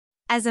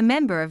As a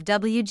member of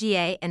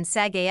WGA and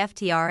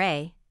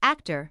SAG-AFTRA,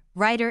 actor,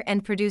 writer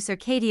and producer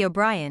Katie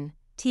O'Brien,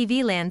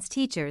 TV Land's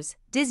Teachers,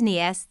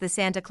 Disney's The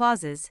Santa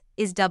Clauses,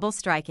 is double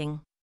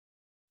striking.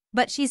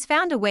 But she's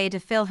found a way to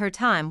fill her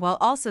time while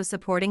also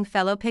supporting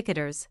fellow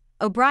picketers.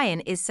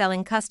 O'Brien is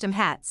selling custom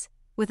hats,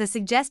 with a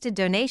suggested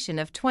donation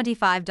of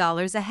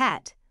 $25 a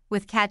hat,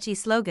 with catchy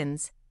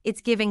slogans.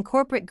 It's giving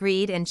corporate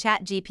greed, and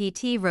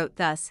ChatGPT wrote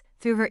thus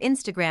through her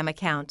Instagram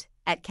account,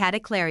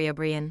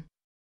 @CateclarioBrian.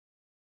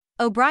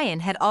 O'Brien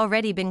had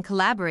already been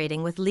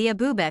collaborating with Leah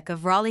Bubeck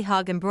of Raleigh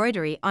Hog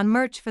Embroidery on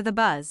merch for The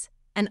Buzz,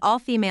 an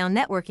all-female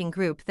networking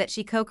group that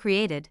she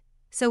co-created,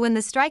 so when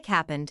the strike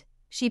happened,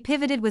 she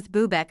pivoted with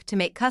Bubeck to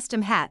make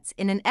custom hats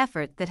in an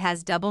effort that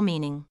has double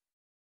meaning.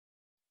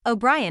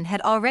 O'Brien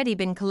had already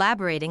been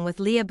collaborating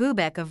with Leah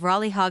Bubeck of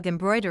Raleigh Hog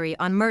Embroidery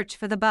on merch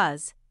for The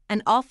Buzz,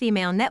 an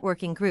all-female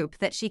networking group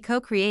that she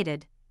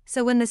co-created,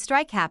 so when the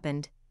strike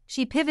happened,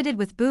 she pivoted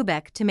with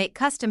Bubeck to make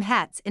custom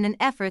hats in an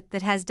effort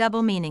that has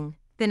double meaning.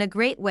 Been a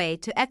great way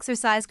to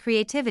exercise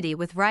creativity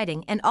with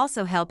writing and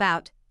also help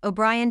out,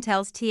 O'Brien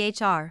tells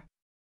THR.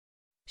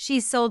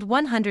 She's sold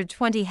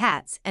 120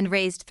 hats and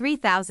raised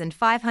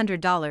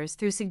 $3,500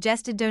 through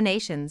suggested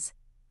donations,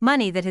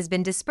 money that has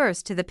been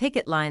dispersed to the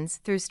picket lines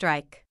through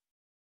strike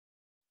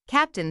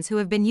captains who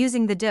have been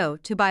using the dough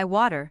to buy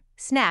water,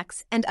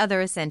 snacks and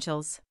other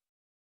essentials.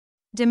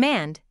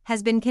 Demand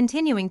has been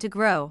continuing to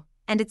grow,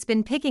 and it's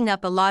been picking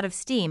up a lot of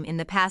steam in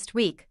the past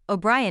week,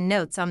 O'Brien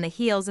notes on the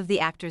heels of the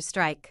actors'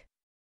 strike.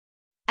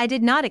 I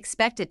did not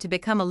expect it to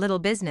become a little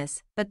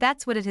business, but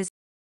that's what it has